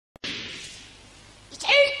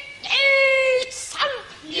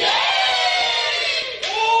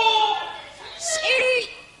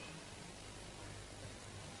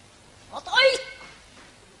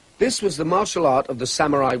This was the martial art of the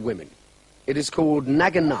samurai women. It is called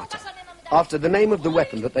Naginata, after the name of the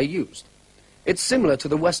weapon that they used. It's similar to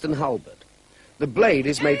the Western halberd. The blade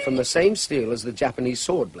is made from the same steel as the Japanese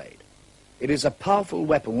sword blade. It is a powerful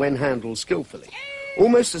weapon when handled skillfully,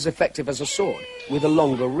 almost as effective as a sword, with a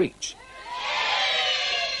longer reach.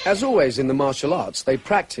 As always in the martial arts, they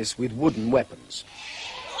practice with wooden weapons.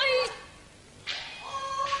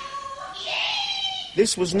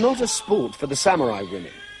 This was not a sport for the samurai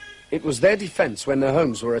women. It was their defense when their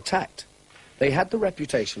homes were attacked. They had the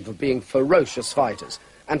reputation for being ferocious fighters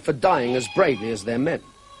and for dying as bravely as their men.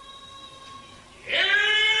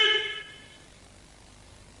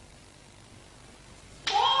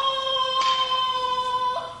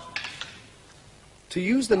 To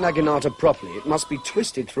use the naginata properly, it must be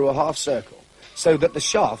twisted through a half circle, so that the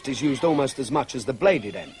shaft is used almost as much as the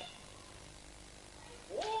bladed end.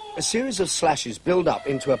 A series of slashes build up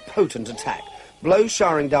into a potent attack, blows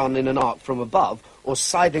showering down in an arc from above or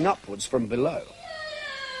scything upwards from below.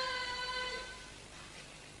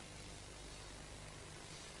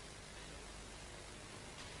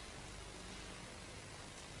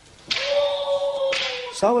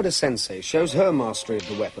 Sawada Sensei shows her mastery of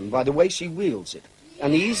the weapon by the way she wields it,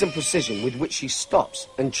 and the ease and precision with which she stops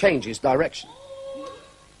and changes direction.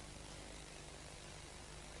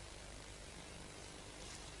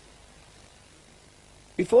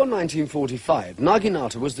 Before 1945,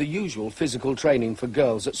 Naginata was the usual physical training for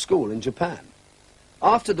girls at school in Japan.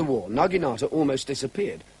 After the war, Naginata almost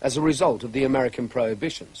disappeared as a result of the American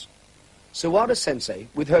prohibitions. Sawada Sensei,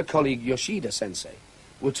 with her colleague Yoshida Sensei,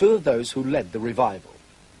 were two of those who led the revival.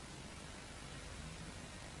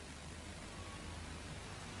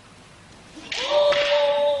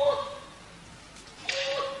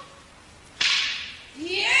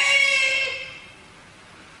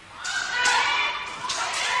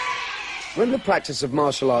 When the practice of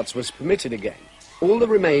martial arts was permitted again, all the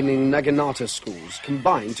remaining Naginata schools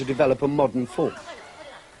combined to develop a modern form.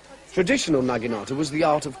 Traditional Naginata was the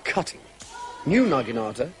art of cutting. New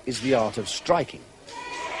Naginata is the art of striking.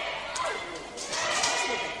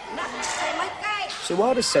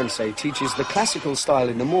 Sawada Sensei teaches the classical style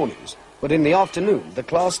in the mornings, but in the afternoon the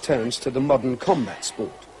class turns to the modern combat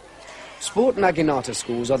sport. Sport Naginata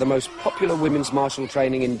schools are the most popular women's martial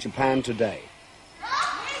training in Japan today.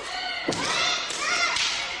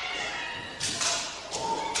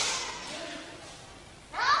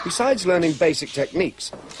 Besides learning basic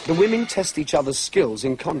techniques, the women test each other's skills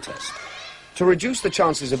in contest. To reduce the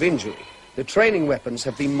chances of injury, the training weapons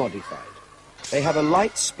have been modified. They have a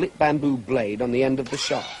light split bamboo blade on the end of the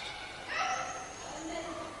shaft.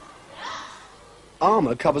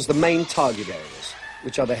 Armor covers the main target areas,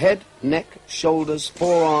 which are the head, neck, shoulders,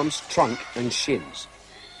 forearms, trunk and shins.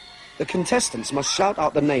 The contestants must shout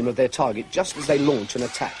out the name of their target just as they launch an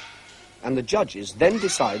attack, and the judges then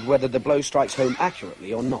decide whether the blow strikes home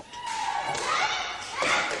accurately or not.